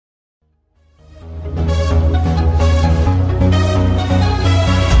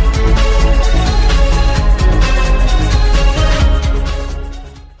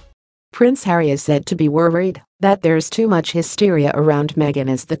Prince Harry is said to be worried that there's too much hysteria around Meghan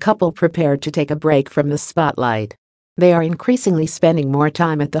as the couple prepare to take a break from the spotlight. They are increasingly spending more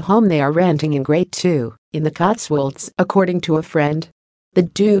time at the home they are renting in Grade 2, in the Cotswolds, according to a friend. The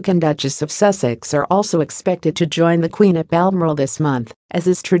Duke and Duchess of Sussex are also expected to join the Queen at Balmoral this month, as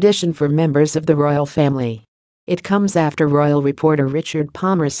is tradition for members of the royal family. It comes after royal reporter Richard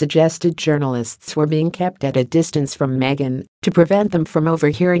Palmer suggested journalists were being kept at a distance from Meghan to prevent them from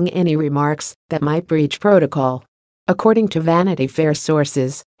overhearing any remarks that might breach protocol. According to Vanity Fair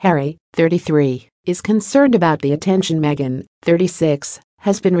sources, Harry, 33, is concerned about the attention Meghan, 36,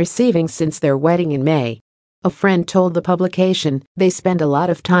 has been receiving since their wedding in May. A friend told the publication they spend a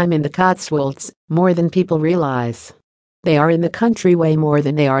lot of time in the Cotswolds, more than people realize. They are in the country way more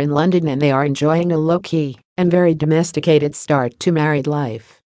than they are in London, and they are enjoying a low-key and very domesticated start to married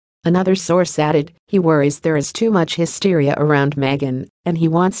life. Another source added, he worries there is too much hysteria around Meghan, and he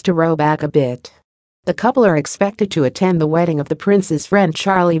wants to row back a bit. The couple are expected to attend the wedding of the prince's friend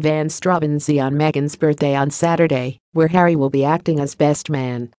Charlie Van Straubenzee on Meghan's birthday on Saturday, where Harry will be acting as best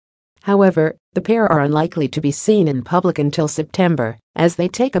man. However, the pair are unlikely to be seen in public until September, as they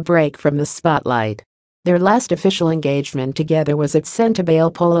take a break from the spotlight. Their last official engagement together was at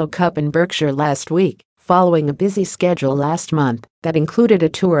Centrebale Polo Cup in Berkshire last week, following a busy schedule last month that included a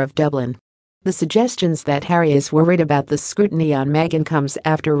tour of Dublin. The suggestions that Harry is worried about the scrutiny on Meghan comes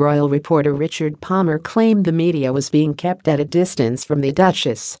after royal reporter Richard Palmer claimed the media was being kept at a distance from the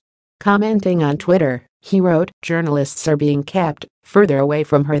Duchess. Commenting on Twitter, he wrote, "Journalists are being kept further away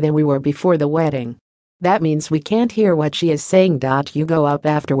from her than we were before the wedding. That means we can't hear what she is saying. You go up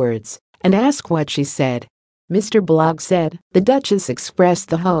afterwards and ask what she said." Mr. Blog said the Duchess expressed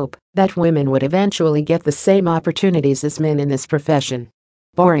the hope that women would eventually get the same opportunities as men in this profession.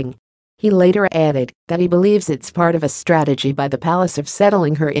 Boring. He later added that he believes it's part of a strategy by the palace of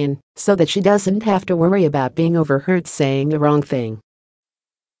settling her in so that she doesn't have to worry about being overheard saying the wrong thing.